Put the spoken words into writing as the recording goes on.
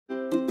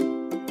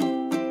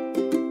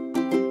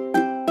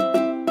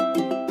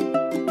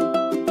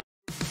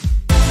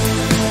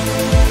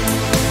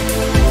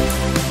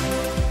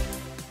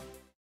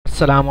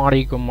Assalamu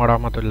alaikum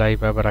warahmatullahi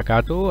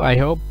wabarakatuh. I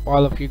hope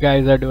all of you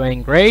guys are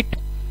doing great.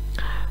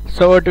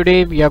 So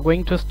today we are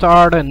going to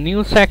start a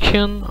new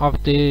section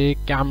of the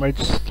Cambridge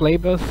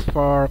syllabus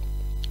for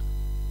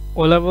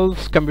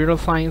O-Levels Computer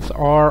Science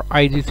or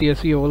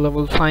IGCSE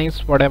O-Level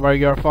Science, whatever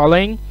you're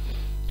following.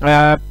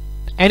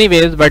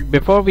 Anyways, but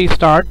before we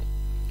start,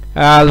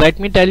 let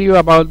me tell you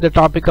about the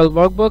topical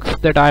workbooks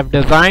that I've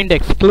designed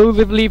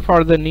exclusively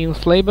for the new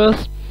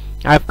syllabus.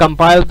 I've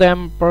compiled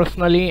them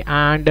personally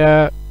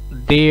and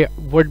they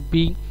would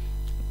be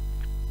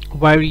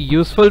very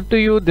useful to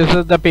you. This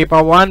is the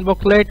paper 1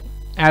 booklet.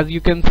 As you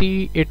can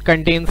see, it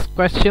contains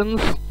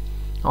questions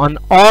on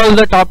all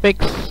the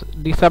topics,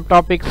 the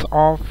subtopics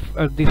of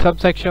the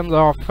subsections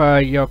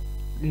of your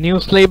new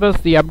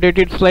syllabus, the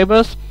updated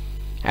syllabus.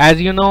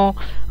 As you know,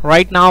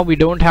 right now we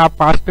don't have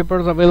past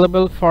papers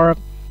available for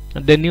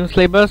the new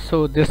syllabus,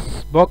 so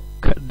this book,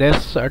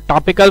 this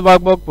topical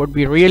workbook would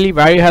be really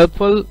very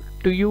helpful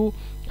to you.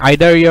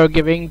 Either you're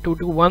giving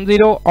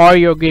 2210 or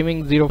you're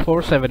giving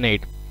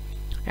 0478.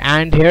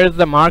 And here's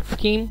the mark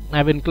scheme.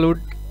 I've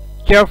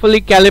carefully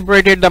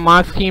calibrated the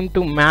mark scheme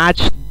to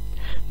match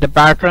the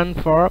pattern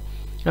for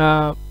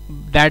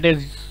that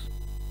is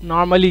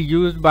normally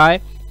used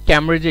by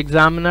Cambridge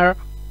examiner,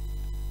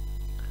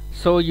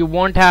 so you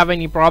won't have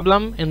any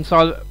problem in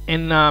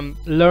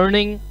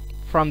learning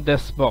from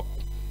this book.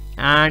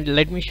 And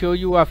let me show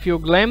you a few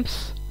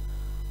glimpses.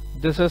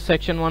 This is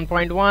section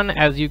 1.1.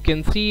 As you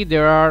can see,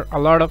 there are a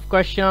lot of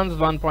questions.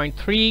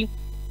 1.3,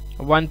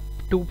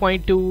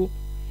 2.2,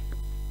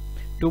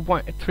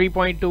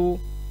 3.2,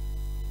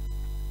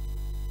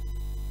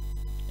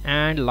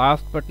 and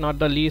last but not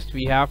the least,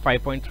 we have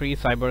 5.3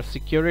 cyber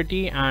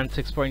security and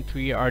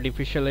 6.3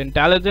 artificial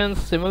intelligence.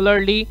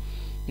 Similarly,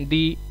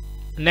 the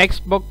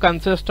next book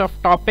consists of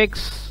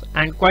topics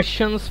and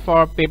questions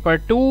for paper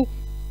 2,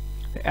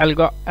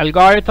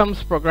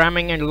 algorithms,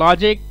 programming and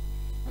logic.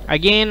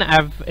 Again,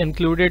 I've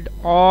included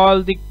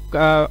all the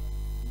a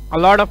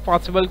lot of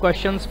possible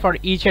questions for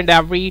each and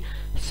every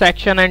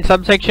section and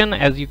subsection,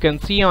 as you can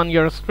see on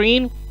your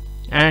screen.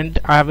 And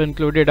I have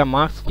included a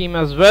mark scheme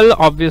as well.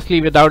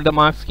 Obviously, without the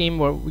mark scheme,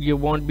 you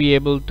won't be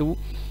able to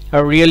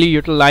really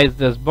utilize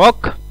this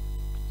book.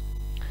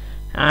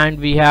 And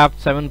we have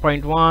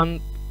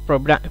 7.1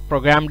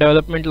 program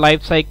development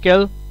life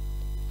cycle.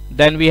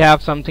 Then we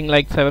have something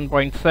like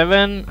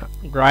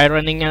 7.7 dry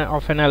running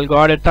of an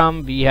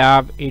algorithm. We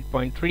have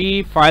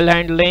 8.3 file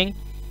handling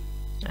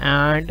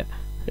and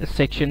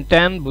section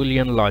 10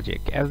 Boolean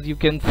logic. As you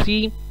can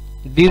see,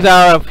 these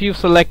are a few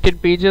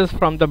selected pages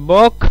from the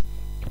book,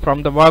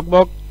 from the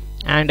workbook,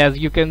 and as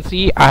you can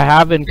see, I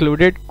have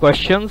included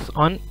questions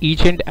on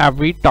each and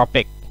every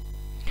topic.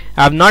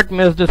 I have not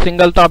missed a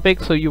single topic,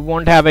 so you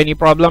won't have any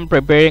problem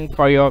preparing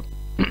for your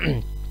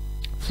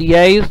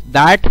CAIEs.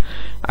 That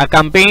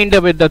accompanied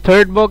with the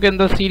third book in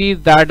the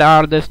series, that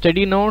are the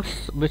study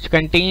notes, which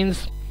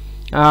contains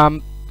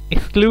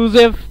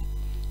exclusive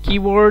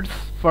keywords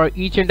for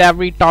each and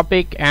every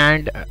topic,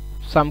 and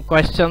some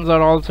questions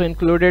are also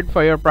included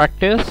for your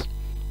practice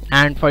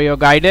and for your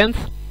guidance.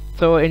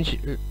 So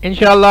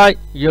inshallah,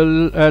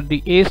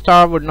 the A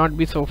star would not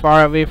be so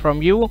far away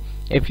from you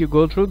if you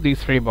go through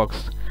these 3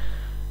 books.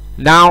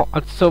 Now,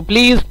 so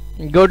please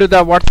go to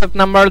the WhatsApp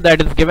number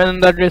that is given in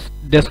the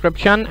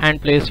description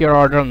and place your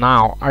order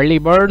now. Early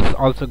birds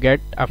also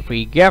get a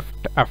free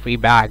gift, a free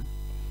bag.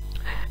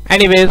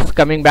 Anyways,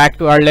 coming back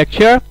to our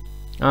lecture,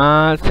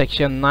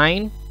 section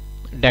 9,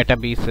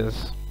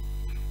 databases.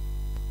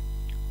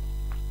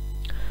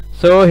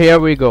 So here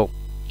we go.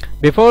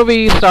 Before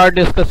we start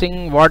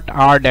discussing what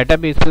are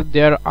databases,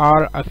 there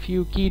are a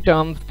few key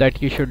terms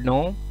that you should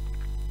know.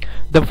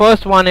 The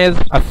first one is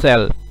a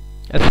cell.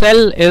 A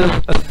cell is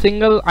a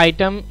single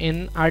item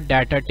in a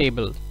data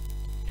table.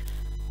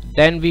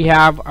 Then we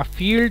have a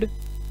field.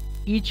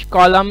 Each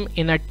column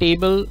in a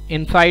table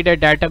inside a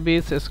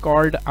database is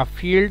called a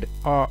field.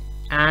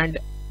 And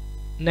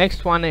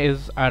next one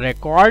is a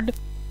record.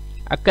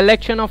 A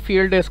collection of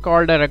fields is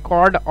called a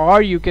record,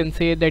 or you can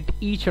say that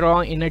each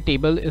row in a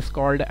table is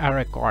called a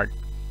record.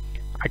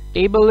 A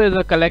table is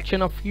a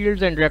collection of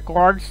fields and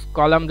records,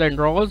 columns and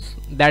rows,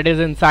 that is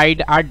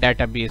inside our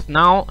database.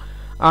 Now,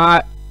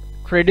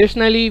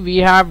 traditionally we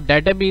have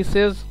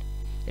databases.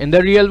 In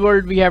the real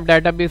world, we have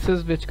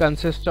databases which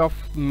consist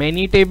of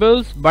many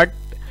tables, but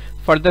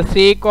for the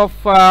sake of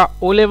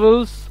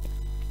O-Levels,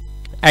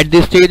 at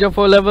this stage of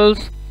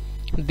O-Levels,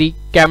 the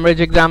Cambridge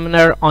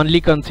examiner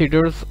only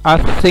considers a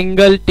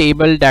single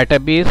table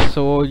database,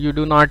 so you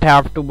do not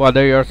have to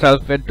bother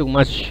yourself with too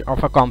much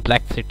of a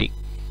complexity.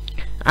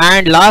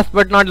 And last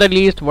but not the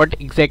least, what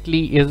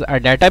exactly is a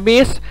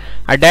database?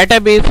 A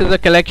database is a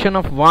collection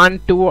of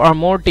 1, 2 or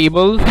more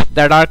tables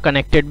that are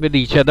connected with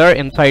each other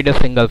inside a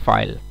single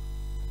file.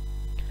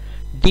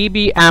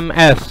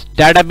 DBMS,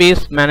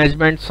 database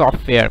management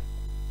software.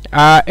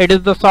 It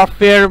is the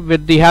software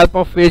with the help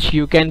of which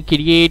you can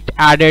create,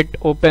 edit,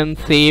 open,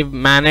 save,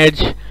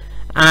 manage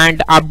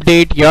and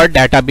update your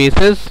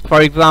databases.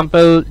 For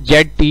example,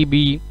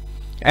 JetDB,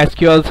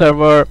 SQL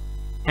Server,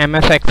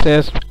 MS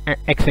Access,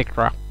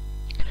 etc.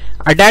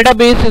 A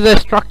database is a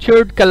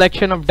structured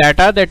collection of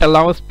data that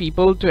allows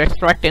people to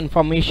extract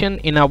information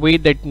in a way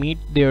that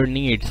meets their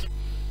needs.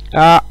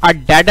 A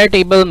data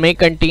table may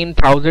contain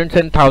thousands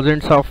and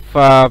thousands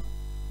of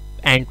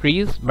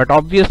entries, but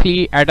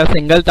obviously at a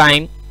single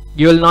time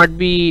you will not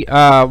be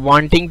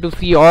wanting to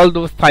see all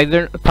those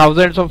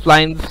thousands of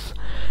lines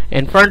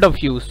in front of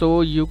you.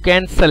 So you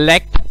can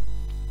select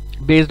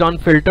based on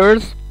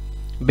filters,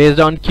 based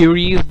on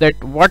queries,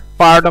 that what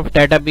part of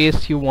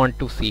database you want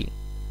to see.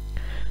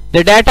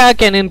 The data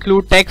can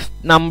include text,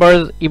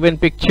 numbers, even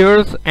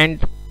pictures,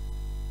 and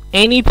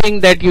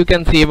anything that you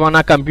can save on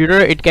a computer.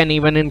 It can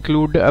even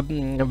include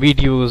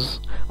videos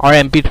or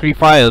MP3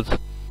 files.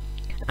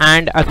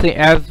 And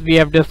as we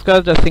have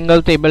discussed, a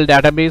single table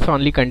database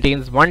only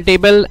contains one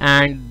table,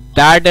 and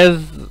that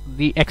is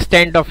the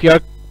extent of your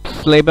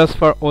syllabus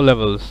for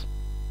O-levels.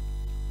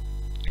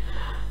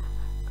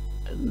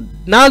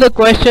 Now the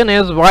question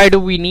is, why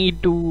do we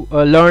need to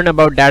learn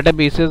about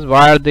databases?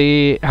 Why are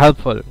they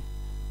helpful?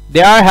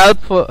 They are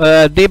helpful.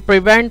 They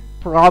prevent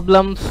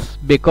problems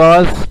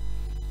because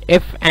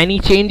if any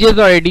changes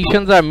or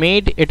additions are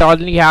made, it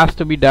only has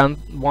to be done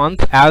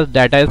once, as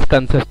data is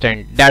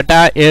consistent.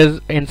 Data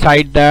is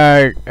inside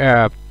the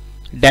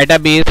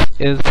database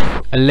is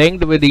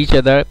linked with each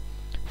other,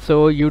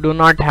 so you do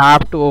not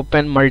have to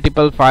open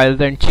multiple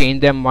files and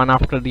change them one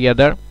after the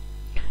other.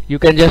 You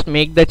can just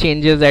make the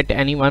changes at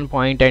any one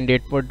point and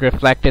it would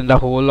reflect in the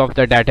whole of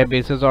the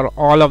databases or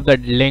all of the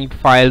linked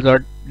files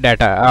or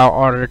data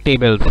or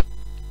tables.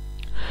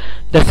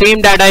 The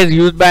same data is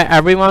used by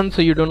everyone,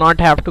 so you do not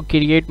have to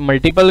create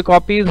multiple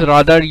copies.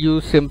 Rather, you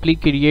simply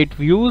create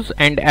views,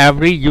 and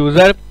every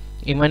user,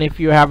 even if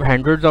you have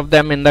hundreds of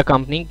them in the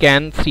company,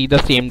 can see the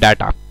same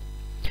data.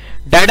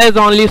 Data is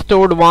only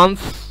stored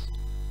once,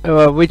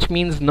 which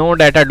means no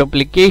data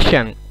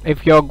duplication.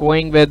 If you're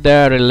going with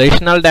the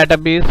relational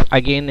database,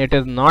 again, it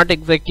is not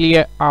exactly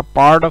a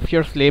part of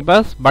your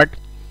syllabus, but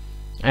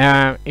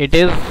it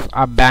is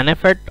a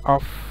benefit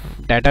of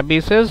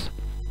databases,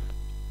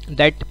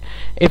 that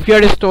if you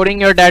are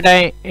storing your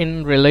data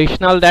in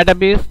relational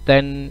database,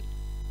 then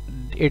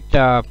it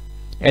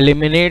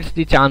eliminates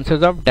the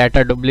chances of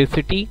data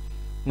duplicity.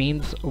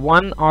 Means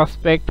one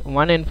aspect,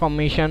 one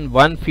information,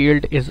 one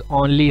field is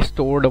only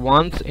stored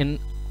once in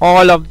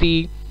all of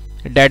the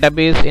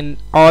database, in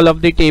all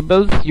of the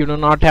tables. You do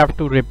not have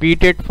to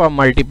repeat it for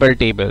multiple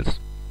tables.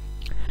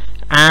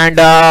 And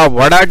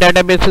what are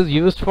databases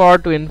used for?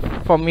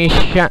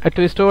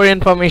 To store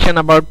information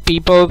about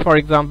people, for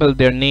example,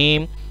 their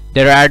name,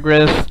 their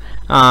address,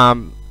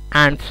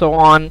 and so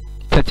on,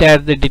 such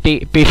as the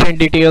patient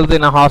details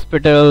in a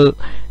hospital,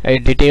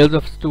 details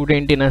of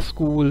student in a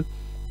school,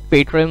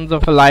 patrons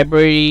of a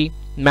library,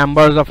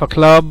 members of a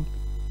club.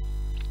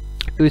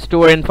 To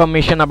store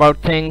information about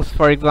things,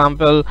 for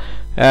example,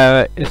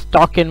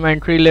 stock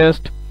inventory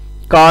list,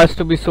 cars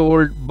to be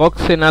sold,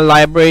 books in a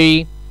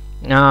library,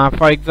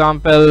 for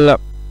example,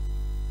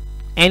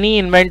 any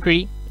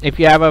inventory if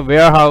you have a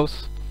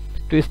warehouse.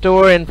 To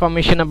store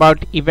information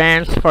about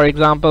events, for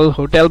example,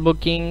 hotel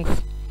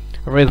bookings,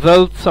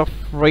 results of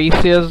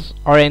races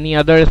or any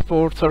other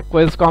sports or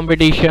quiz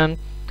competition,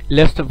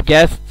 list of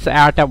guests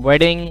at a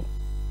wedding,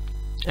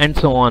 and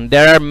so on.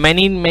 There are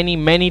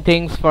many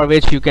things for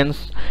which you can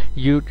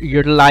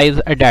utilize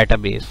a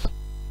database.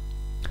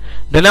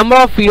 The number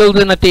of fields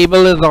in a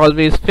table is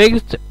always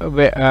fixed.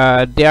 They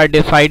are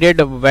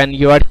decided when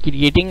you are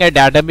creating a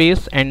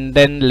database, and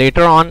then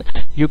later on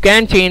you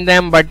can change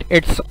them, but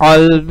it's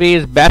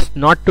always best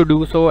not to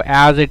do so,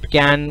 as it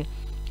can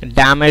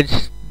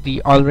damage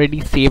the already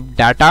saved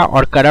data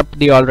or corrupt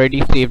the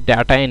already saved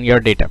data in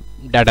your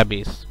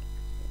database.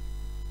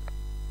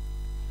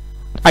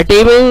 A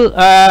table,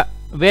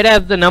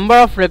 whereas the number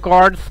of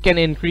records can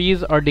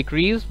increase or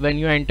decrease when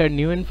you enter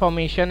new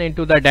information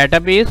into the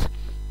database,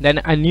 then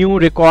a new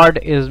record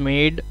is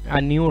made, a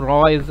new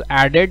row is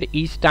added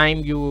each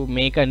time you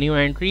make a new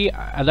entry.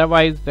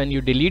 Otherwise, when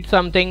you delete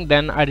something,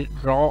 then a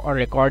row or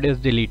record is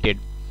deleted.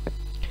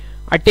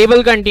 A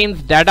table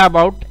contains data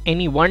about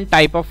any one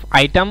type of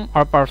item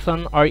or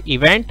person or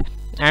event,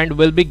 and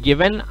will be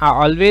given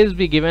always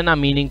be given a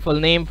meaningful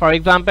name. For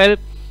example,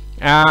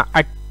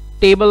 a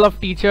table of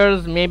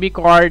teachers may be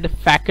called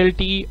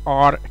faculty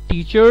or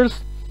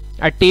teachers.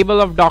 A table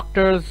of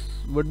doctors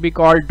would be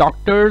called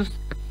doctors.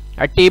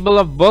 A table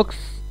of books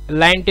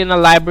lent in a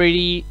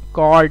library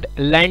called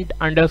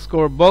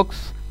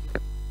lent_books.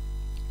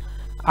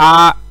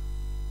 A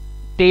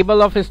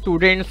table of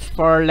students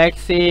for,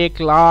 let's say,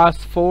 class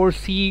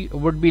 4C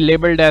would be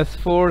labeled as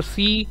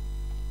 4C,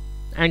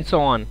 and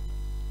so on.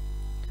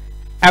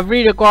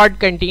 Every record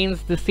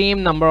contains the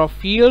same number of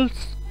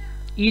fields.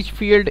 Each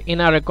field in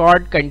a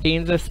record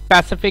contains a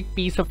specific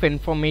piece of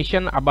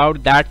information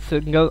about that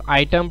single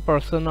item,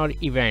 person, or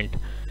event.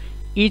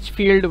 Each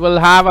field will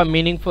have a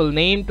meaningful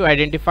name to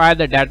identify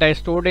the data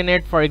stored in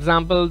it. For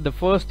example, the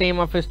first name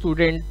of a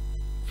student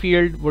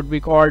field would be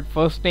called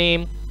first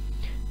name.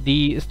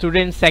 The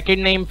student's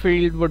second name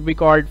field would be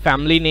called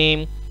family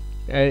name.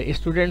 A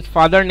student's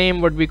father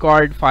name would be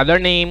called father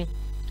name.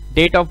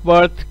 Date of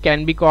birth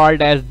can be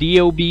called as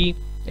DOB.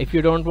 If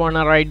you don't want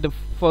to write the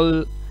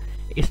full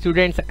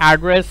student's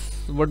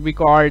address, would be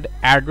called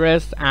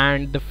address,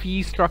 and the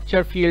fee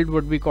structure field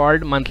would be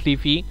called monthly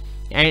fee.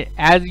 And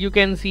as you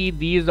can see,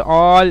 these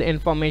all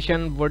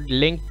information would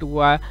link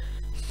to a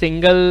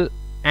single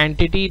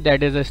entity,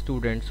 that is a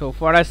student. So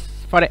for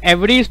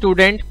every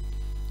student,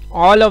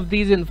 all of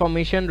these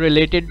information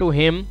related to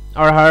him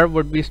or her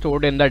would be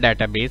stored in the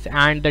database,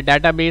 and the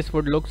database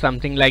would look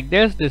something like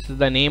this. This is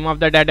the name of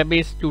the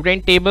database,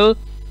 student table,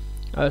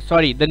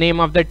 the name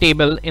of the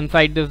table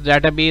inside this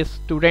database,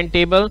 student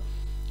table,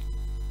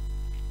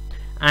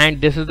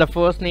 and this is the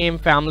first name,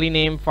 family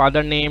name,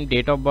 father name,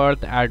 date of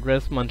birth,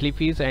 address, monthly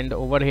fees, and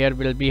over here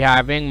we'll be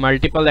having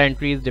multiple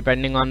entries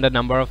depending on the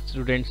number of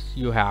students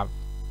you have.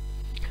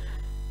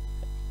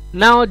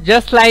 Now,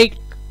 just like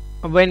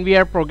when we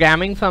are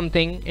programming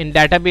something in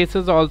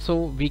databases, also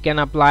we can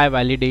apply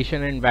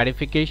validation and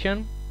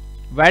verification.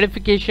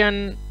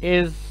 Verification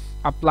is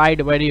applied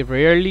very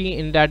rarely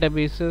in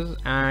databases,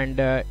 and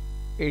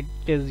it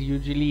is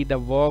usually the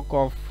work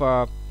of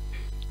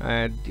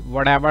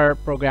whatever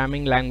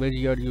programming language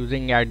you're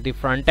using at the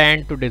front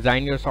end to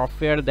design your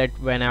software, that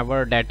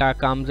whenever data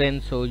comes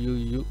in, so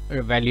you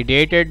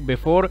validate it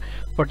before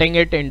putting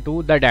it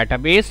into the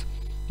database.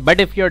 But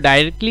if you're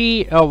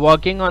directly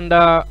working on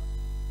the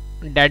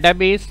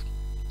database,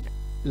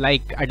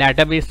 like a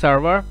database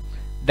server,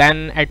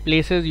 then at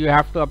places you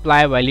have to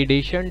apply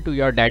validation to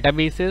your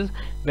databases,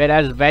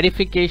 whereas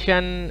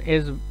verification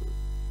is,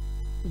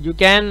 you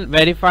can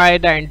verify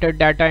the entered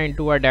data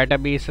into a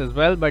database as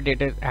well, but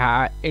it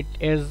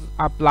is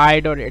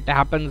applied, or it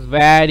happens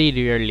very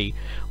rarely,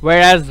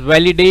 whereas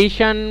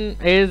validation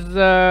is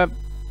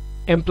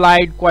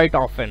implied quite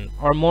often,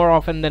 or more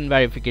often than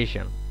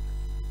verification.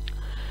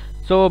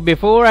 So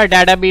before a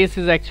database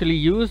is actually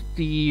used,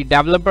 the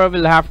developer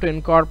will have to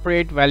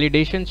incorporate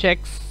validation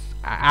checks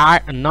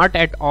not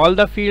at all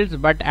the fields,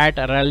 but at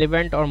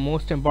relevant or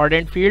most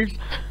important fields,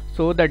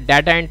 so the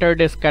data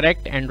entered is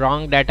correct and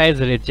wrong data is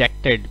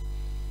rejected.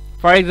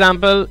 For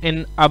example,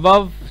 in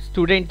above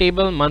student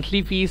table,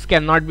 monthly fees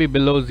cannot be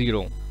below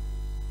 0.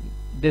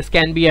 This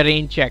can be a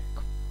range check.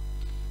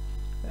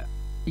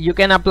 You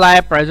can apply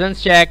a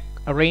presence check,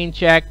 a range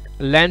check,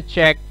 length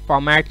check,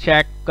 format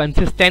check,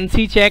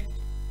 consistency check,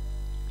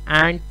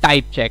 and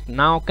type check.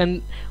 Now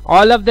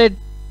all of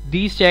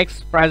these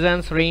checks,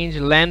 presence, range,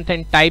 length,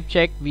 and type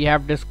check, we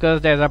have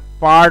discussed as a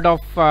part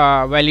of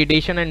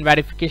validation and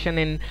verification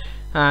in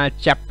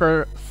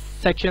chapter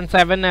section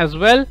 7 as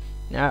well.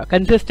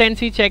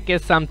 Consistency check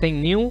is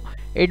something new.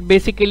 It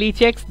basically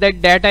checks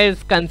that data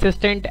is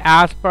consistent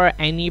as per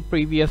any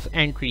previous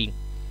entry.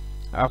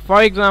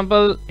 For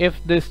example, if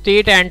the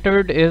state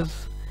entered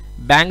is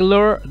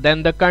Bangalore,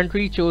 then the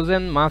country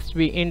chosen must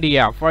be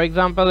India. For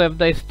example, if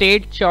the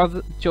state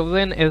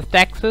chosen is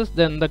Texas,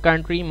 then the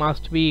country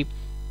must be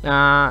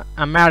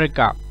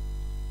America.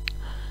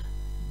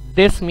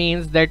 This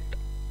means that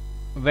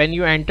when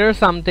you enter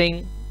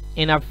something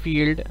in a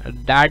field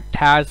that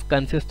has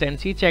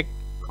consistency check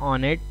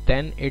on it,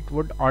 then it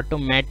would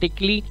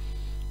automatically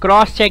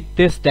cross-check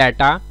this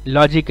data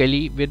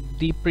logically with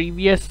the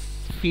previous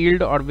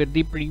field or with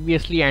the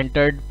previously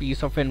entered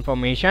piece of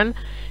information.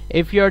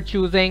 If you're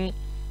choosing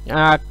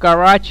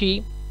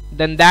Karachi,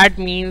 then that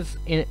means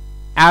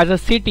as a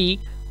city,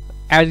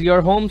 as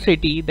your home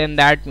city, then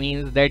that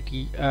means that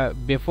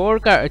before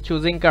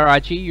choosing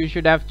Karachi, you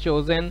should have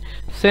chosen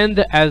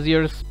Sindh as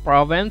your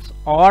province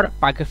or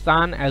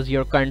Pakistan as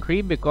your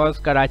country, because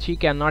Karachi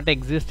cannot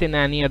exist in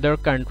any other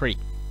country,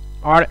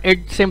 or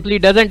it simply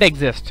doesn't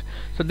exist.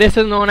 So this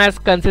is known as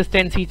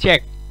consistency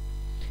check.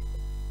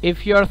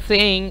 If you're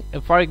saying,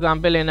 for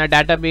example, in a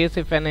database,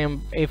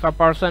 if a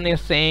person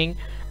is saying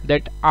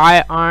that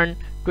I earn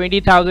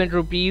 20,000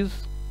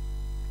 rupees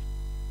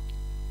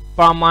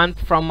per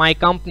month from my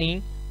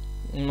company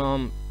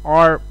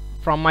or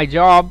from my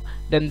job,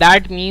 then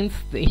that means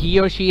he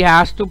or she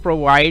has to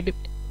provide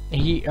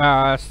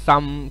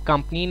some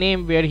company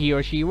name where he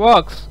or she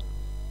works.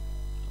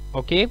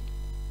 Okay,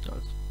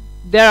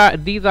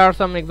 these are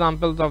some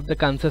examples of the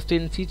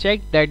consistency check,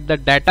 that the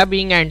data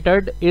being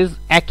entered is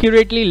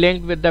accurately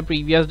linked with the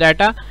previous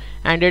data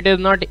and it is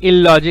not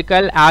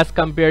illogical as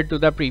compared to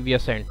the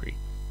previous entry.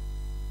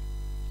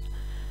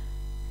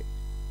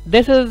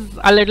 This is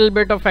a little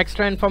bit of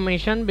extra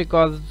information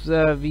because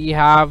we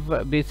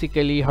have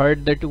basically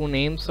heard the two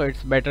names, so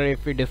it's better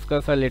if we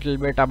discuss a little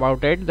bit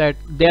about it. That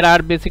there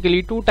are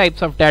basically two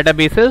types of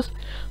databases: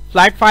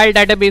 flat file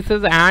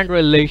databases and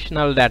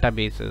relational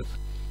databases.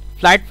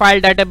 Flat file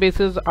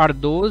databases are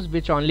those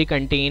which only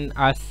contain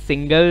a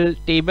single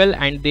table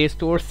and they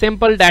store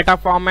simple data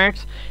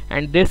formats,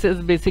 and this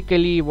is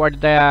basically what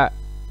the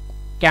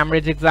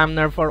Cambridge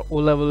examiner for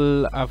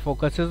O-Level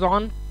focuses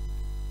on.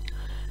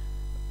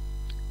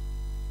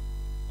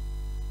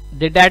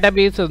 The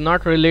database is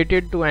not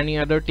related to any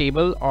other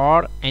table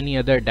or any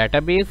other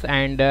database,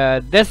 and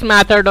this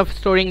method of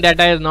storing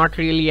data is not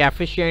really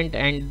efficient,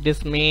 and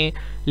this may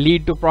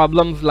lead to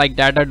problems like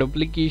data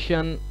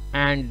duplication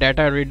and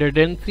data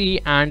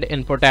redundancy and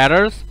input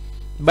errors.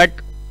 But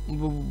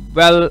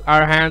well,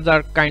 our hands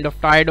are kind of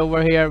tied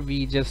over here.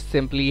 We just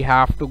simply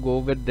have to go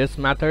with this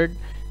method,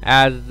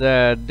 as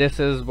this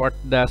is what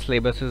the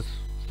syllabus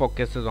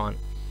focuses on.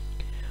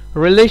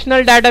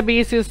 Relational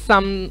database is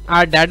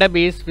a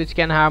database which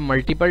can have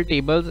multiple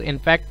tables. In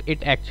fact,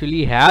 it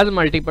actually has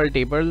multiple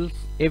tables.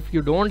 If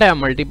you don't have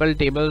multiple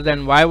tables,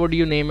 then why would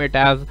you name it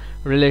as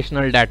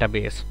relational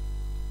database?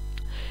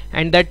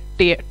 And that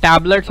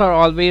tables are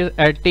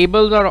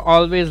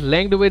always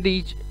linked with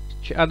each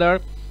other,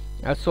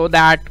 so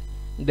that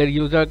the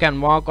user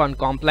can work on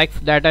complex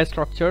data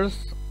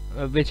structures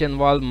which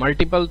involve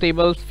multiple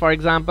tables. For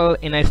example,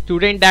 in a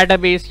student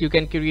database, you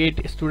can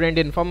create student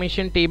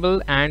information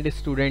table and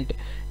student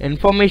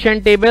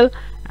information table,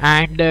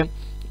 and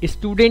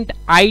student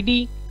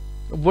ID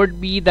would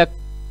be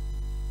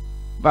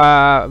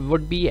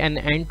an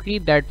entry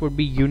that would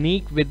be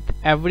unique with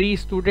every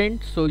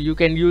student. So you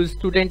can use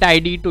student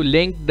ID to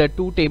link the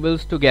two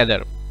tables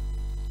together.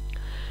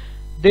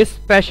 This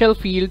special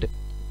field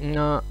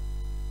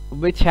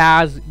which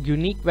has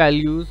unique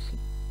values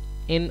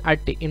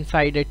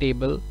inside a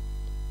table.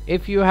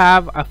 If you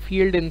have a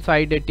field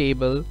inside a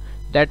table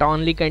that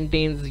only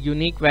contains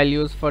unique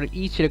values for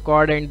each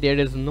record and there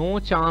is no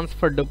chance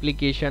for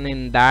duplication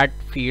in that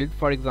field,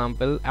 for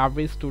example,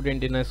 every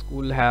student in a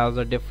school has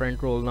a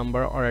different roll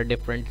number or a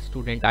different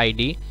student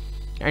ID,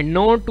 and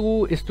no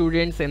two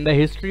students in the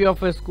history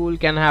of a school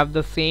can have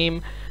the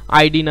same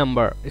ID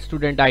number,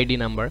 student ID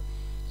number.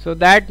 So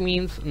that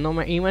means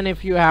even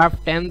if you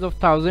have tens of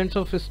thousands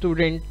of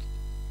students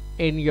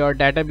in your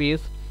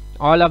database,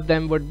 all of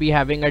them would be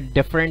having a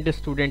different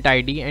student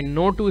ID, and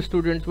no two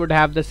students would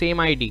have the same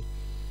ID.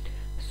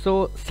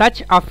 So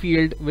such a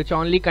field which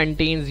only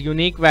contains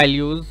unique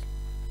values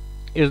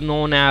is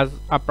known as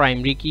a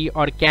primary key,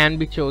 or can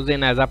be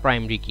chosen as a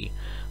primary key.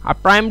 A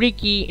primary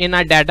key in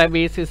a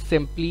database is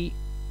simply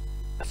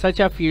such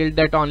a field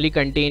that only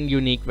contain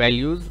unique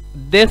values.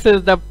 This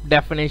is the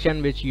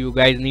definition which you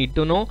guys need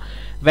to know.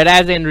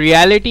 Whereas in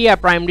reality, a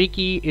primary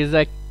key is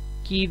a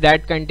key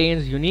that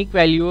contains unique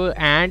value,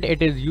 and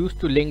it is used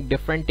to link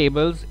different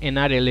tables in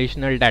a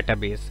relational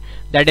database.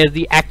 That is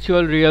the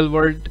actual real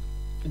world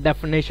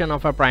definition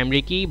of a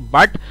primary key.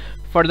 But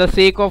for the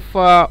sake of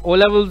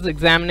O-levels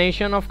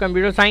examination of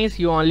computer science,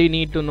 you only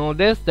need to know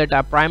this, that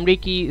a primary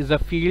key is a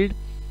field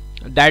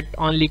that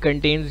only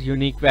contains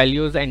unique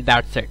values, and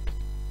that's it.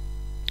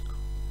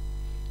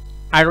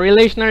 A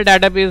relational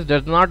database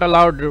does not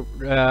allow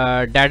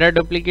data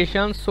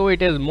duplication, so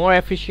it is more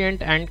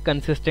efficient and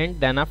consistent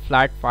than a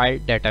flat file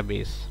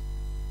database.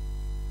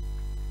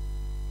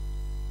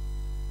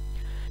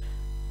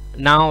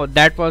 Now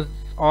that was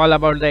all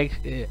about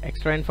the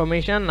extra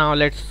information. Now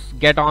let's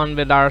get on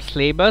with our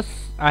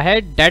syllabus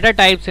ahead. Data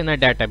types in a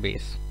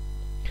database.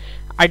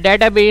 A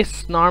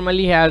database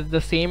normally has the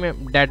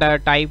same data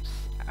types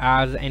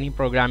as any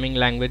programming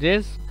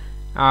languages.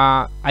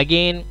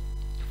 Again,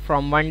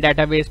 from one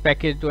database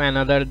package to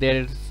another,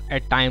 there is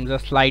at times a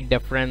slight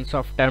difference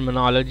of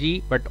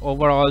terminology, but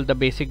overall the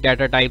basic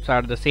data types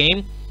are the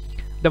same.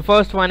 The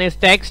first one is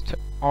text,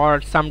 or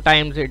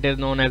sometimes it is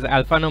known as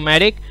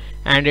alphanumeric,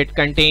 and it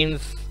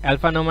contains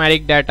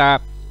alphanumeric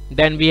data.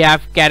 Then we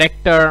have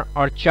character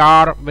or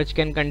char, which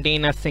can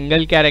contain a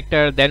single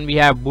character. Then we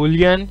have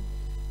boolean.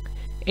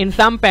 In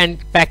some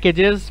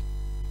packages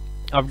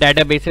of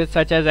databases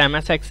such as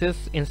MS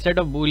Access, instead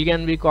of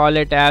boolean we call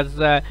it as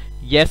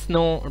yes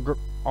no,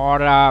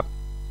 or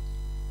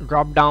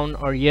drop down,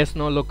 or yes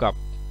no lookup.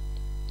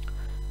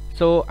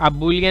 So a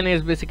boolean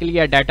is basically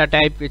a data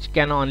type which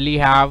can only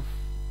have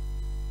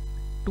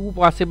two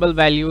possible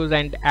values,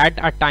 and at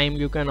a time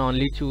you can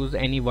only choose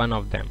any one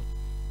of them.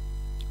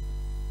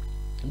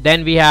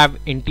 Then we have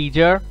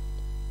integer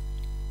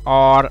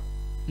or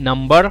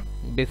number.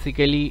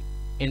 Basically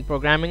in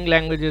programming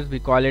languages we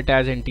call it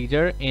as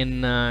integer.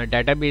 In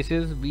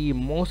databases we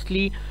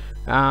mostly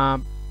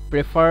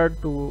prefer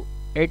to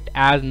it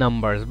as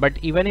numbers, but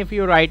even if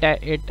you write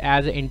it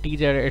as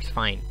integer, it's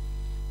fine.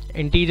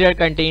 Integer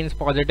contains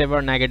positive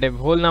or negative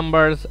whole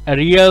numbers.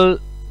 Real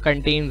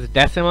contains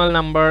decimal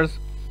numbers.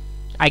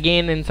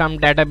 Again, in some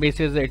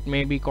databases it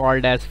may be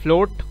called as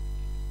float.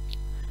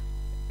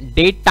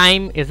 Date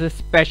time is a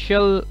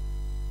special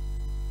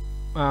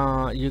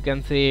you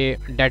can say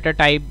data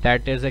type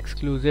that is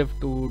exclusive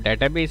to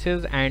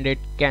databases, and it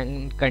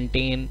can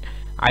contain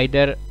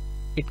either,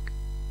 it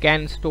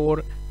can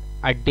store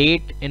a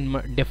date in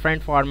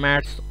different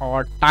formats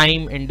or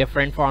time in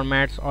different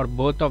formats, or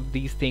both of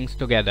these things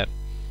together.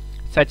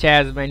 Such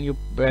as when you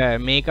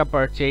make a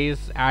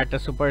purchase at a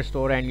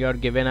superstore and you're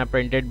given a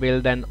printed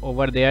bill, then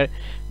over there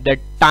the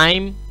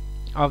time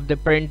of the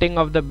printing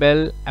of the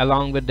bill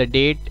along with the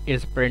date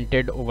is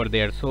printed over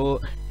there.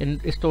 So in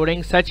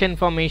storing such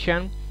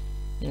information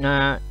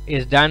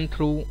is done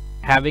through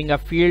having a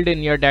field in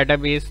your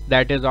database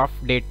that is of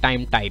date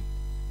time type.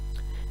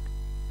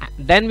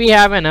 Then we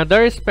have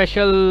another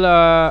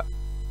special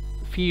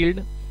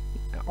field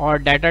or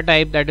data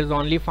type that is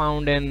only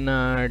found in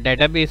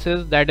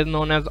databases, that is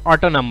known as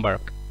auto number.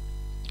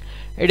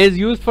 It is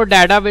used for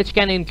data which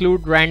can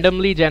include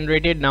randomly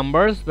generated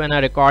numbers when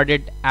a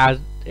recorded as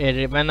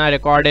when a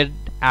record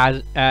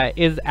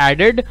is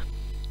added,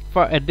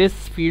 for this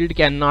field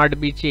cannot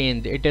be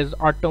changed. It is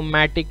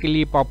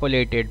automatically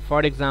populated.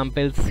 For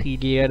example,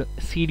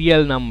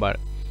 serial number,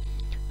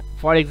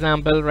 for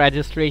example,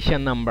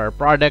 registration number,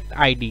 product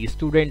ID,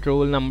 student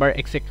roll number,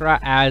 etc.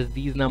 As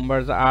these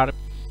numbers are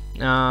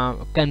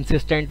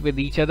consistent with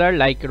each other,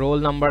 like roll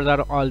numbers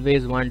are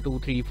always 1 2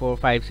 3 4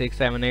 5 6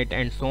 7 8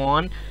 and so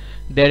on.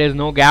 There is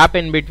no gap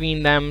in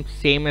between them.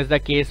 Same is the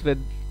case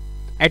with,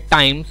 at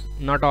times,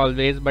 not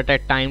always, but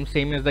at times,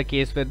 same is the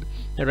case with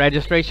the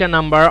registration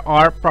number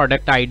or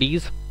product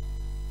IDs.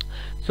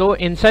 So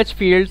in such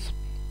fields,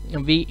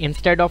 we,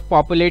 instead of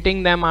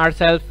populating them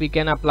ourselves, we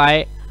can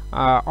apply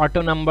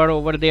auto number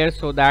over there,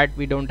 so that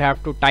we don't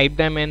have to type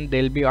them in.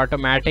 They'll be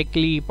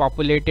automatically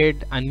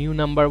populated. A new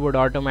number would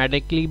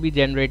automatically be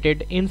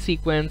generated in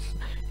sequence,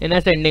 in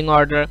ascending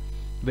order,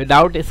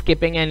 without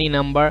skipping any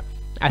number.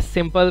 A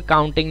simple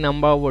counting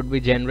number would be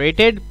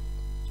generated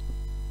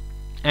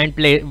and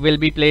will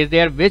be placed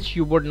there, which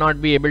you would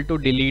not be able to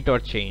delete or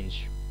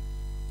change.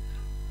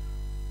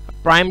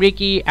 Primary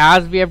key,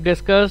 as we have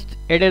discussed,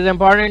 it is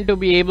important to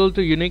be able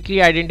to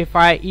uniquely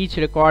identify each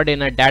record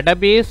in a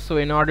database. So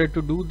in order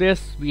to do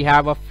this, we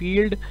have a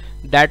field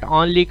that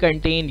only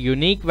contain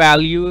unique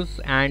values,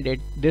 and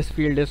this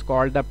field is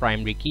called the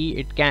primary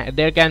key.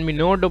 There can be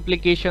no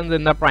duplications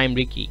in the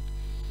primary key,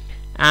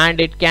 and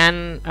it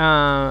can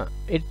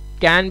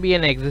be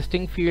an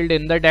existing field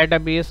in the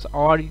database,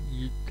 or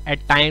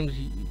at times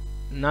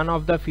none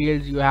of the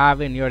fields you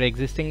have in your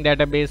existing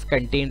database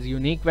contains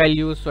unique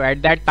values. So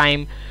at that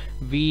time,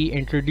 we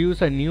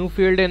introduce a new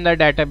field in the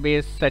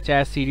database, such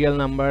as serial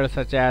number,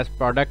 such as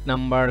product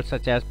number,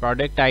 such as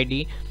product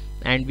ID,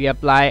 and we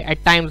apply,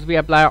 at times we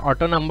apply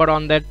auto number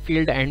on that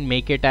field and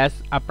make it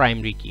as a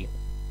primary key.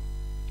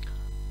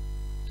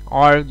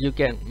 Or you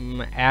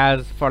can,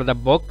 as for the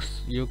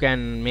books, you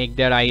can make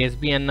their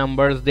ISBN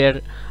numbers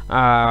their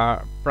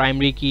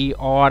primary key,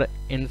 or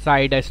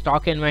inside a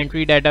stock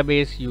inventory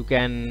database, you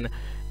can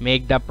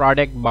make the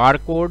product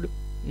barcode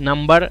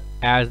number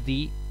as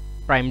the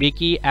primary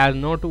key, as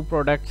no two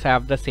products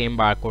have the same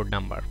barcode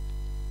number.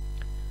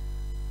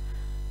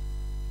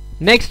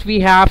 Next, we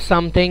have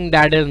something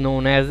that is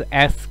known as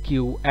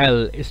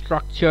SQL,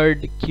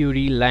 Structured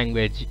Query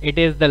Language. It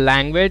is the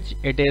language,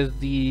 it is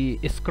the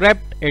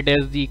script, it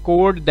is the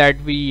code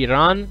that we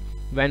run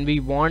when we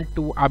want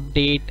to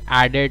update,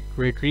 edit,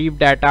 retrieve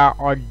data,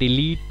 or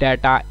delete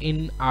data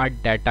in our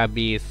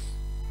database.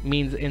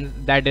 Means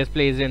that is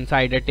placed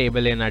inside a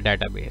table in a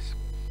database.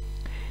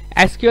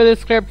 SQL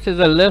scripts is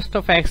a list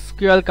of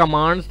SQL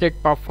commands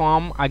that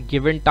perform a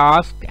given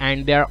task,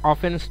 and they are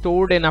often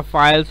stored in a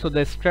file so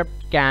the script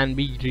can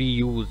be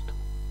reused.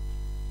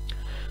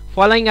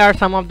 Following are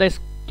some of the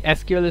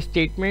SQL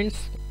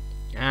statements,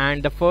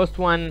 and the first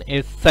one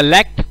is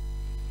select,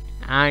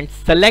 and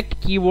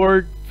select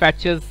keyword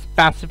fetches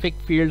specific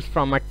fields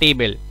from a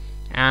table,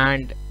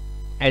 and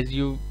as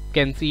you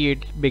can see,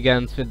 it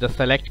begins with the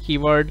select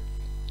keyword.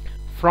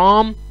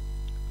 From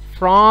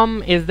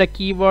is the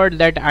keyword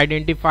that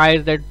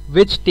identifies that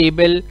which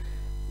table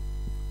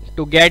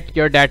to get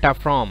your data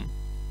from.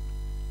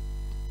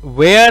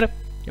 Where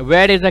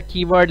is a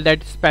keyword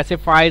that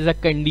specifies a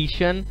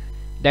condition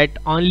that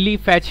only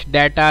fetch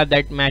data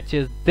that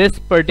matches this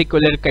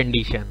particular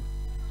condition.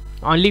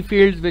 Only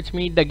fields which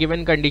meet the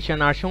given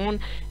condition are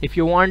shown. If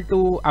you want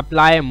to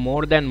apply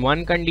more than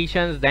one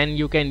conditions, then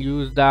you can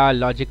use the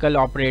logical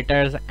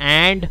operators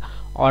and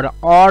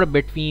or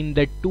between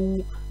the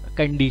two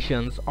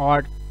conditions,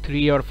 or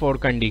 3 or 4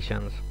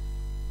 conditions.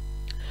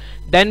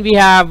 Then we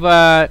have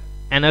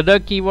another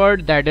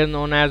keyword that is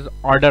known as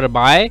order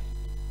by.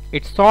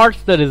 It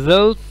sorts the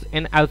results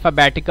in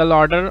alphabetical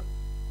order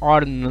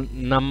or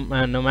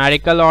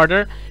numerical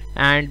order,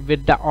 and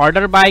with the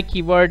order by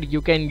keyword you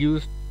can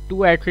use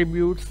two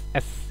attributes,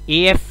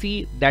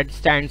 ASC that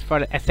stands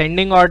for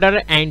ascending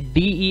order, and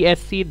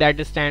DESC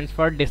that stands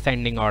for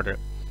descending order.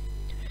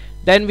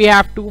 Then we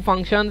have two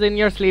functions in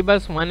your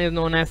syllabus. One is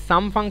known as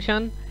sum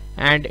function,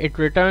 and it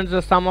returns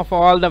the sum of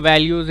all the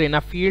values in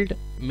a field.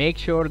 Make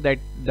sure that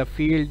the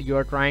field you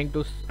are trying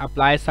to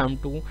apply sum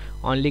to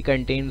only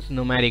contains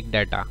numeric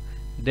data.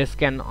 This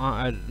can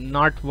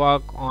not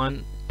work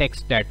on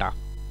text data.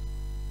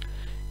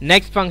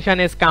 Next function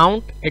is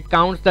count. It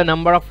counts the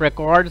number of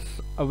records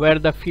where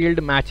the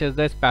field matches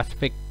the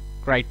specific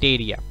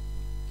criteria.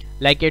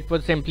 Like it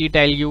would simply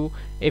tell you,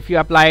 if you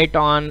apply it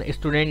on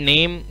student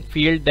name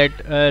field, that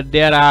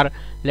there are,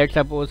 let's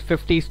suppose,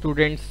 50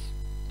 students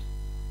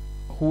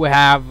who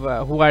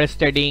are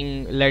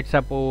studying, let's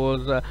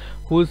suppose,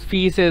 whose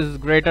fees is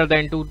greater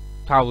than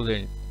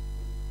 2,000,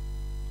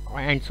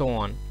 and so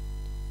on.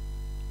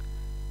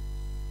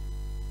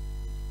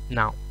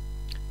 Now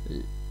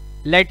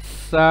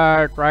let's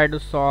try to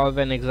solve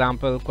an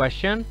example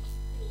question.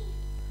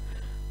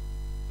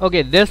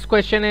 Okay, this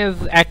question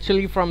is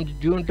actually from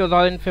June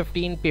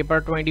 2015, paper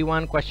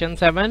 21, question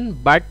 7,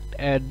 but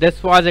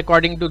this was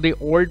according to the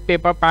old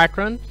paper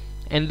pattern.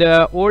 In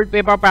the old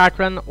paper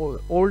pattern,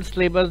 old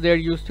syllabus, there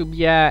used to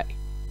be a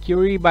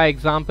query by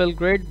example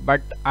grid,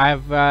 but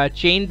I've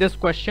changed this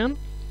question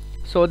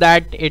so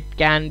that it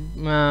can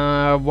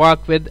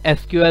work with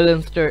SQL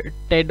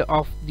instead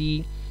of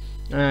the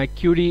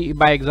query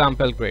by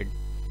example grid.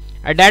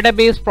 A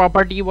database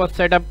property was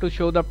set up to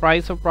show the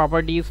price of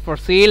properties for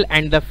sale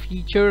and the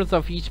features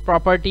of each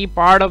property.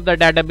 Part of the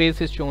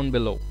database is shown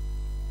below.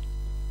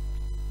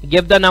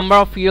 Give the number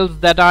of fields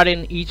that are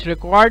in each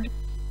record.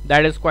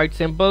 That is quite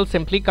simple.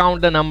 Simply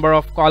count the number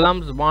of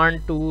columns: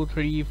 1, 2,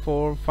 3,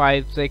 4,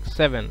 5, 6,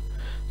 7.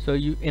 So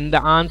you, in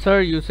the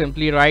answer, you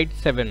simply write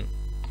 7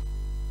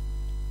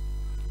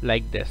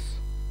 like this.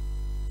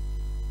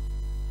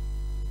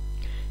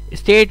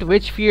 State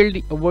which field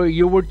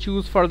you would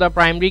choose for the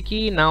primary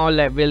key. Now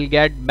we'll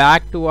get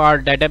back to our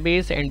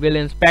database and we'll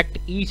inspect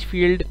each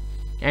field,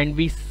 and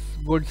we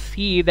would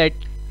see that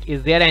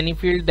is there any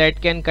field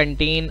that can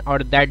contain or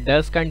that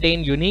does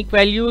contain unique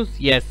values.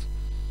 Yes,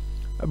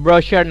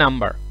 brochure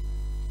number,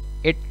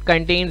 it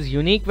contains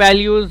unique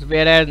values,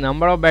 whereas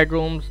number of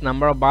bedrooms,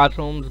 number of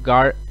bathrooms,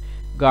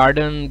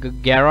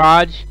 garden,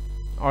 garage,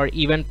 or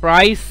even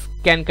price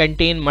can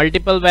contain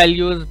multiple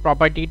values.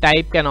 Property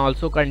type can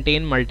also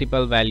contain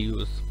multiple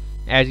values,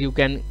 as you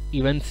can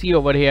even see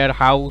over here: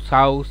 house,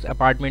 house,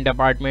 apartment,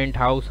 apartment,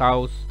 house,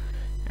 house,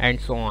 and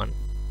so on.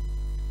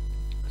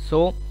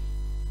 So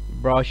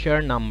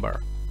brochure number.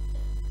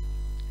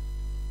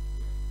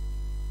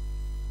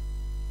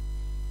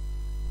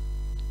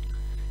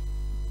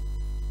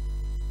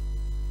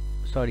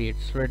 Sorry,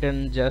 it's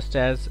written just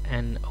as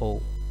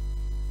NO.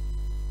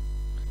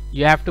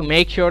 You have to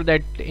make sure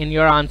that in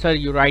your answer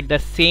you write the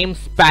same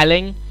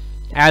spelling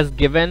as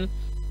given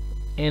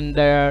in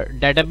the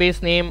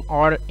database name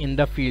or in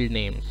the field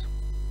names.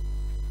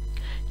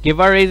 Give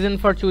a reason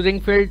for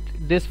choosing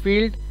this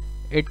field.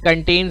 It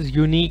contains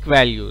unique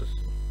values.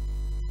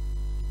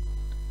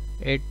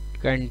 It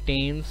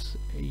contains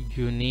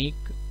unique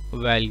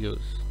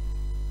values.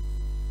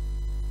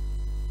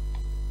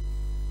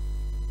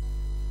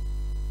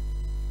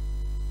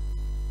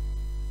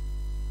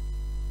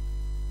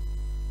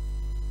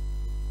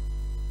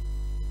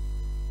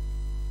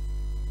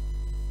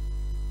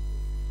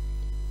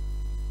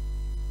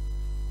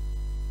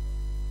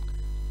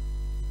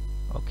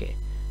 Okay.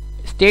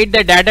 State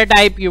the data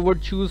type you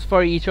would choose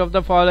for each of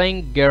the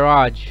following.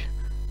 Garage.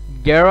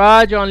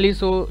 Garage only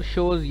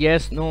shows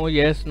yes, no,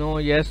 yes, no,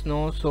 yes,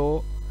 no.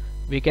 So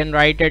we can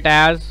write it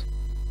as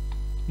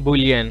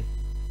Boolean.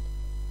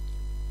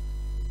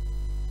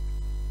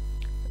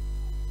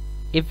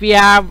 If we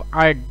have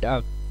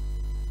a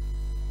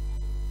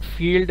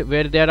field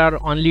where there are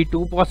only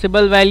 2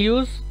 possible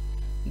values,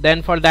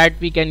 then for that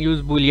we can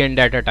use Boolean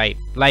data type,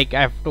 like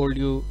I've told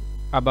you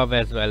above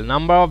as well.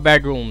 Number of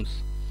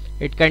bedrooms,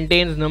 it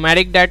contains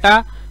numeric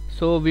data,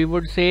 so we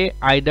would say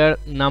either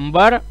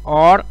number,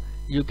 or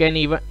you can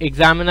even,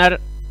 examiner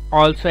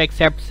also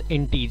accepts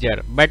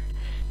integer, but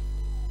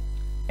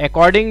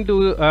according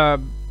to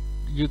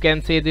you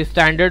can say the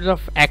standards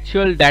of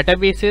actual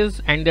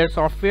databases and their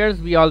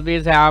softwares, we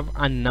always have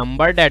a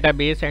number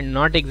database and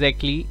not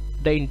exactly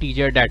the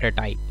integer data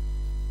type.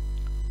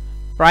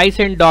 Price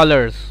in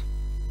dollars,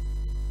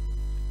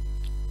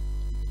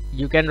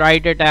 you can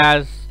write it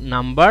as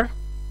number,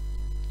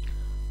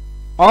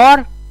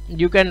 or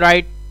you can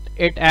write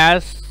it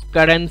as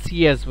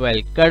currency as well.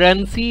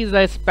 Currency is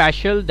a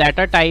special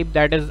data type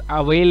that is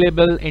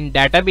available in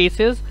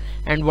databases,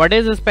 and what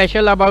is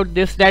special about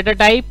this data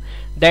type,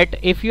 that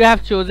if you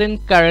have chosen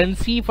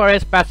currency for a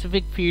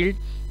specific field,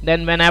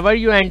 then whenever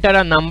you enter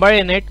a number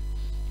in it,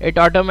 it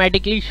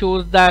automatically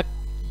shows the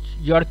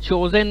your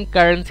chosen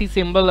currency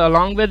symbol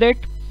along with it,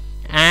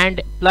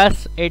 and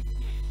plus it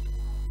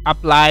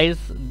applies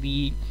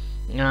the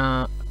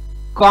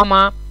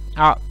comma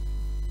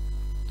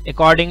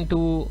according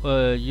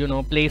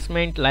to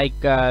placement, like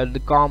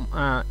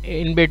the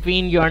in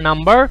between your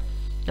number,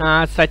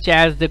 such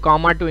as the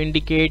comma to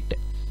indicate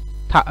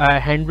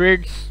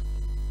hundreds,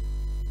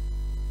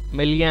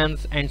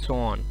 millions, and so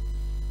on.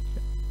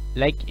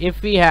 Like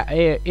if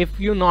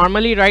you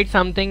normally write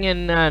something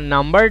in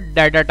numbered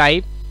data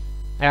type,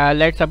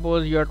 let's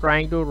suppose you're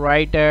trying to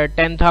write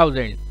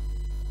 10,000,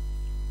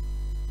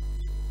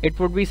 it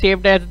would be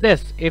saved as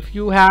this. If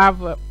you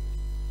have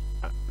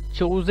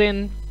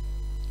chosen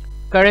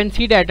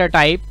currency data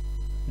type,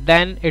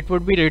 then it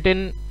would be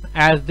written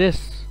as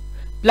this,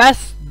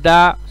 plus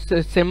the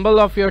symbol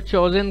of your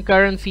chosen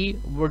currency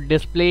would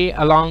display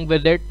along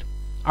with it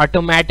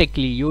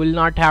automatically. You will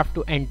not have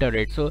to enter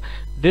it. So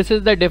this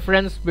is the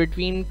difference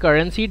between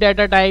currency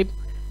data type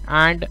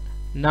and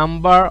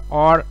number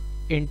or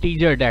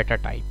integer data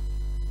type.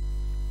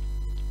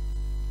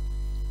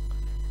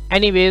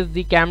 Anyways,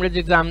 the Cambridge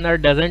examiner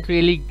doesn't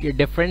really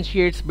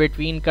differentiates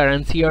between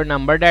currency or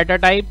number data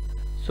type,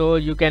 so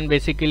you can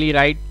basically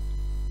write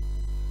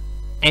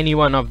any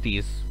one of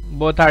these.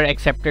 Both are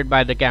accepted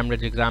by the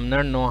Cambridge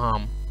examiner, no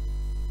harm.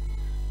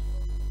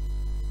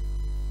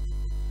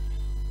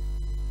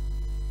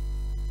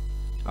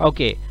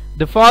 Okay,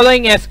 the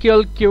following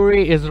SQL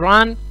query is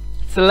run.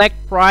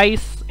 Select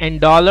price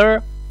and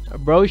dollar,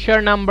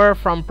 brochure number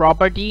from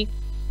property,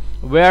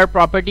 where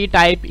property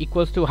type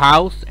equals to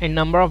house and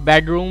number of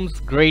bedrooms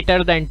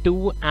greater than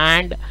 2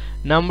 and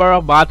number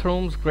of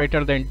bathrooms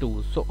greater than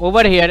 2. So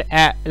over here,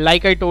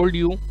 like I told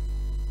you,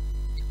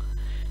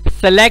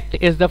 select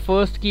is the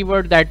first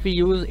keyword that we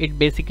use. It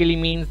basically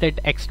means that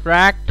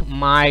extract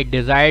my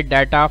desired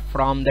data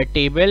from the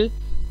table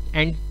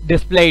and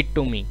display it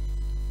to me.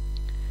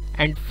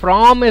 And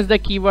from is the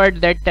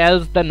keyword that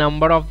tells the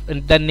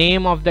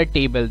name of the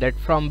table, that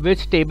from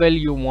which table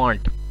you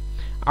want.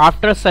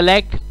 After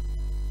select,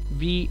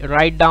 we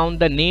write down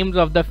the names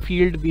of the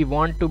field we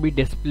want to be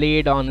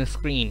displayed on the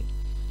screen,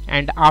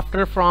 and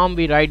after from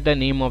we write the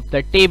name of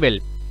the table,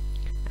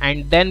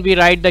 and then we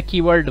write the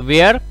keyword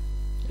where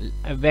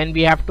when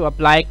we have to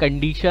apply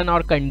condition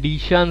or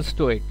conditions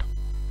to it,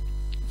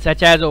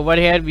 such as over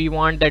here we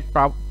want that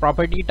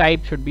property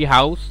type should be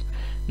house,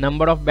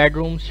 number of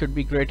bedrooms should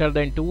be greater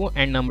than 2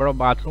 and number of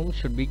bathrooms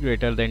should be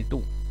greater than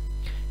 2.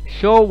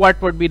 Show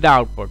what would be the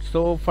output.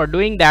 So for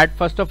doing that,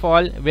 first of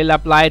all we'll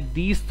apply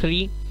these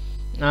three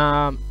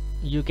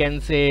you can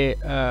say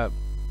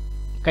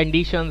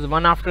conditions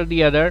one after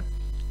the other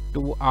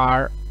to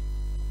our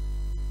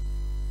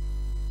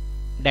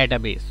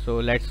database. So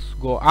let's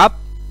go up.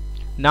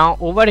 Now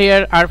over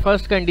here our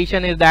first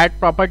condition is that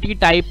property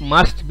type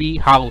must be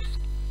house.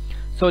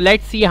 So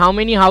let's see how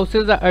many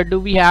houses do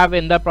we have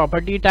in the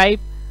property type.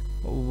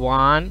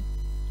 1,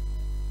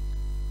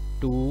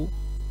 2,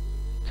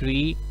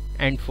 3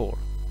 and 4.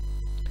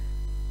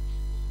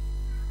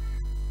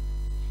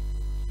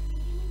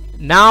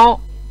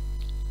 Now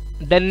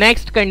the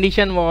next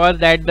condition was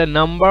that the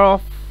number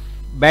of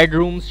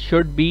bedrooms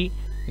should be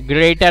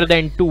greater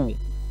than 2.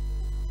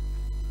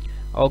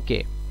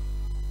 Okay,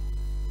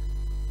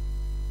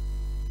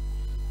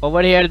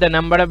 over here the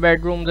number of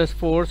bedrooms is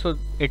 4, so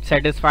it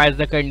satisfies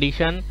the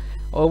condition.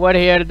 Over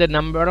here the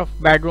number of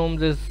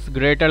bedrooms is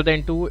greater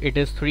than 2, it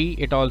is 3,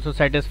 it also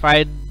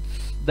satisfies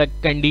the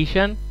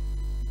condition.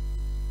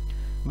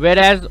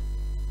 Whereas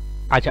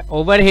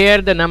over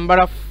here the number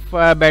of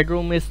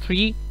bedroom is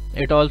 3,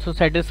 it also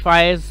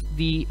satisfies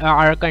the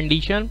our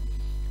condition.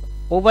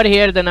 Over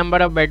here the number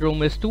of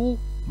bedroom is 2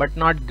 but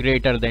not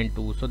greater than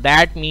 2, so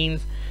that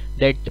means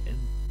that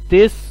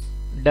this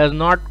does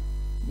not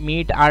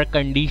meet our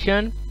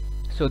condition,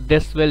 so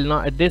this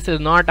is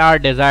not our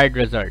desired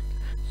result.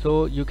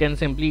 So you can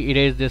simply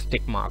erase this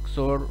tick mark.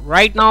 So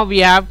right now we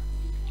have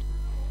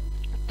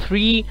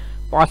 3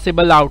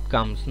 possible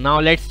outcomes. Now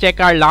let's check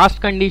our last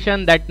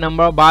condition, that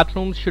number of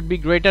bathrooms should be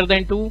greater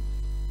than 2.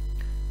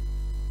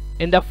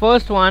 In the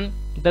first one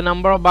the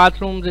number of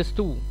bathrooms is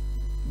 2,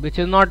 which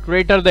is not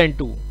greater than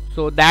 2,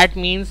 so that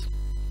means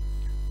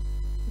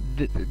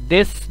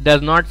this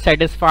does not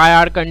satisfy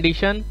our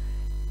condition.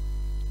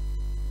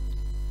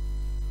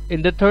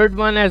 In the third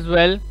one as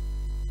well,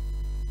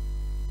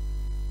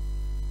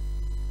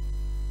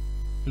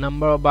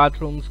 number of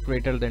bathrooms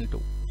greater than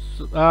 2.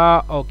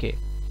 So, okay,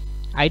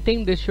 I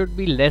think this should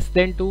be less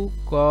than 2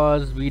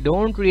 because we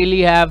don't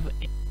really have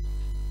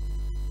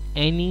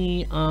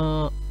any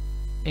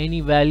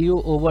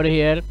value over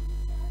here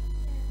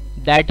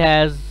that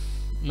has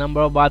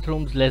number of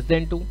bathrooms less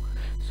than 2.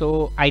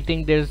 So I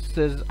think this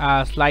is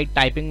a slight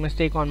typing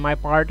mistake on my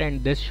part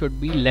and this should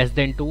be less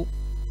than 2.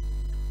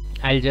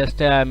 I'll just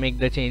make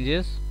the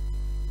changes.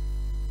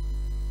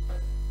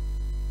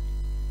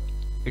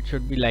 It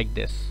should be like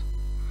this.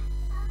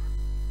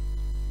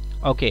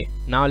 Okay,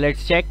 now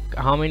let's check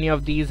how many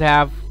of these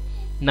have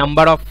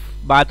number of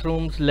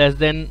bathrooms less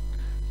than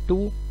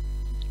 2,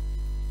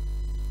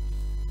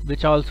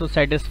 which also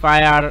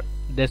satisfy our,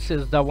 this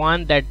is the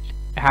one that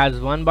has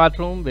 1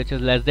 bathroom which is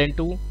less than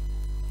 2.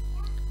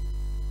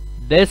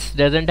 This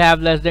doesn't have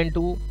less than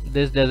 2,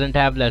 this doesn't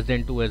have less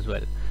than 2 as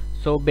well.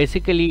 So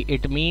basically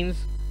it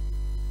means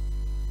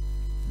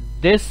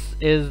this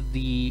is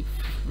the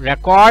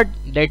record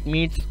that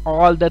meets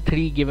all the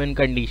 3 given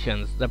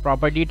conditions. The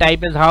property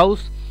type is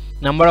house,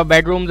 number of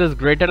bedrooms is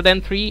greater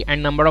than 3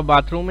 and number of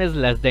bathroom is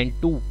less than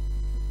 2.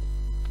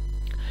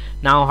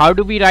 Now how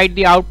do we write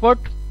the output?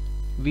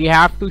 We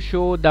have to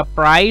show the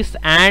price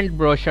and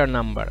brochure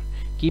number.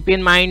 Keep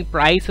in mind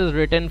price is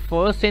written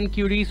first in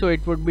query, so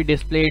it would be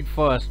displayed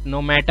first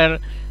no matter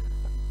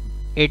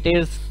it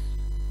is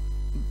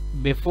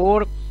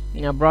before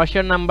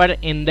brochure number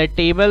in the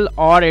table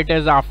or it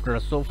is after.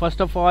 So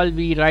first of all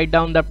we write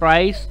down the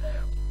price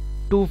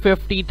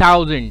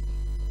 250,000.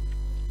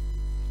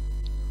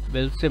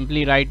 We'll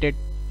simply write it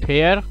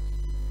here.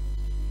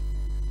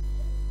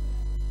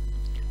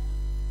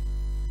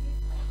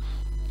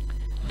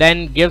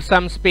 Then give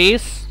some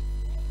space,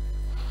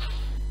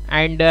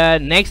 and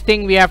next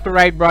thing we have to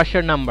write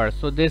brochure number.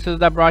 So this is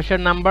the brochure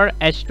number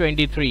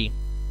H23,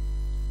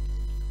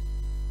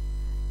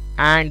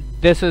 and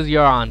this is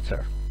your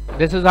answer.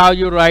 This is how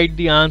you write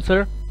the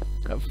answer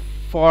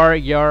for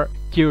your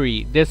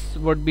query. This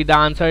would be the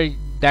answer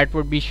that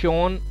would be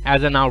shown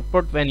as an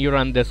output when you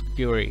run this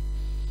query.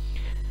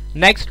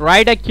 Next,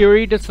 write a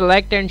query to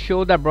select and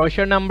show the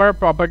brochure number,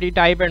 property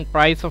type and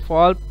price of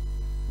all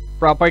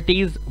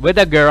properties with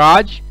a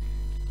garage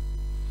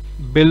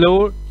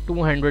below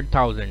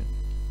 200,000.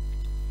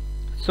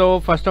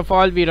 So first of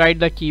all we write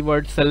the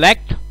keyword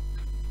select,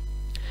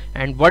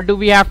 and what do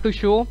we have to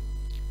show?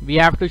 We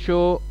have to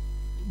show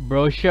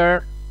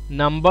brochure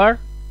number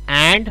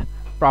and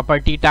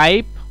property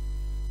type,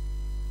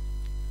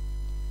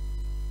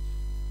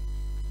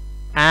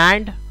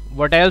 and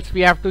what else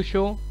we have to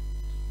show?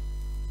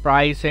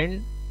 Price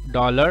in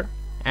dollar,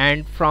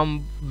 and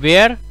from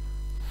where?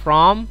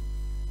 From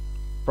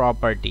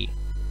property.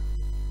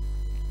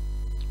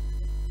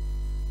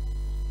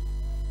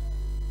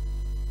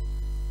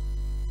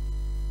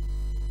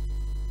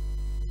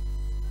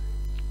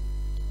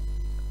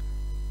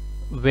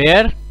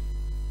 Where?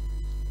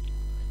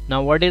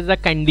 Now what is the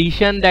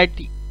condition that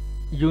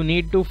you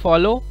need to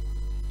follow?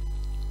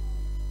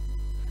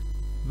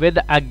 With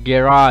a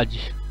garage.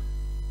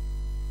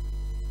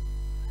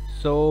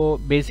 So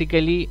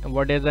basically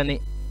what is the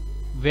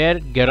where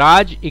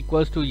garage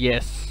equals to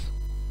yes.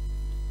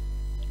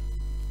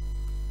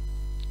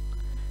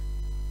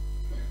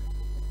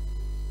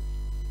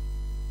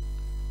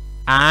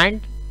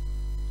 And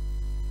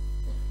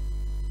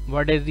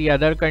what is the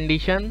other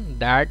condition?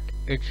 That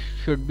it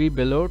should be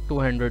below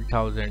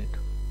 200,000.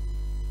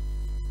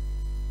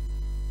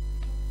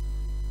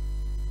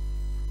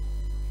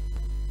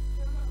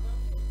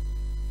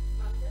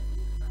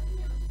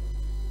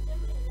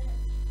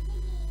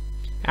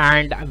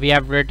 And we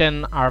have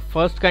written our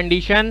first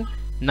condition.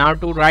 Now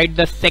to write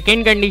the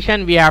second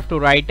condition we have to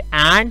write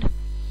and.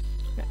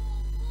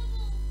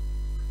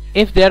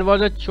 If there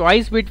was a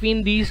choice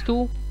between these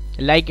two,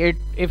 like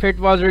if it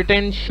was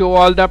written show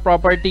all the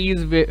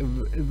properties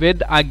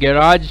with a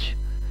garage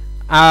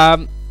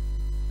and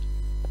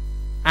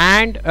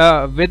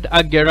with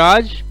a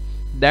garage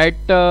that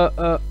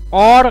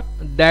or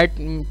that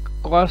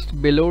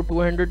cost below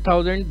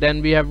 200,000,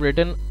 then we have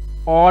written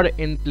or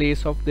in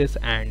place of this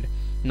and.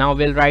 Now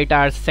we'll write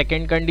our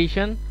second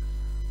condition,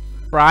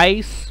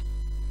 price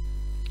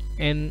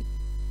in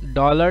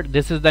dollar.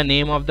 This is the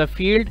name of the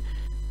field.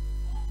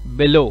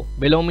 Below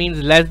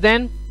means less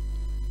than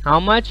how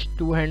much?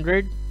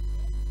 200,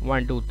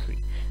 1, 2, 3.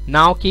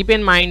 Now keep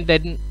in mind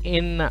that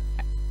in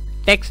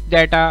text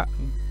data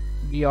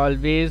we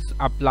always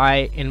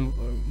apply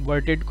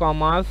inverted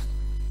commas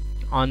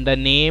on the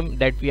name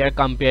that we are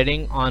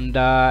comparing on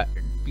the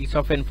piece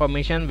of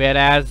information,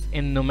 whereas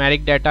in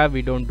numeric data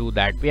we don't do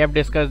that. We have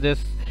discussed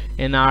this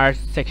in our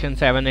section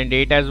 7 and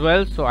 8 as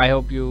well, so I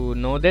hope you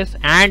know this.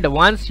 And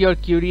once your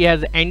query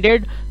has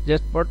ended,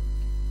 just put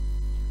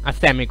a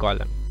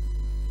semicolon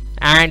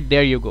and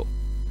there you go.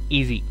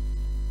 Easy.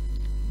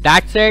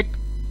 That's it.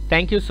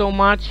 Thank you so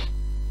much.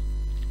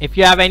 If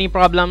you have any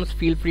problems,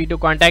 feel free to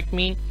contact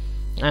me.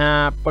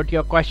 Put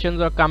your questions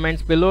or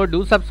comments below.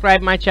 Do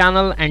subscribe my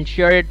channel and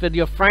share it with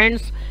your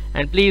friends,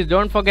 and please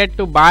don't forget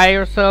to buy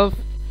yourself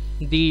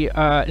the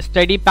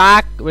study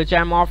pack which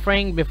I'm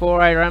offering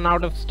before I run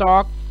out of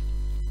stock.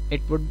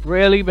 It would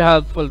really be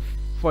helpful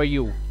for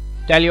you.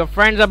 Tell your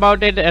friends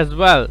about it as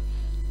well,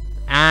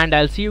 and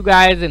I'll see you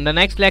guys in the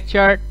next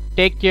lecture.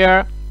 Take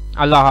care.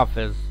 Allah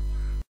Hafiz.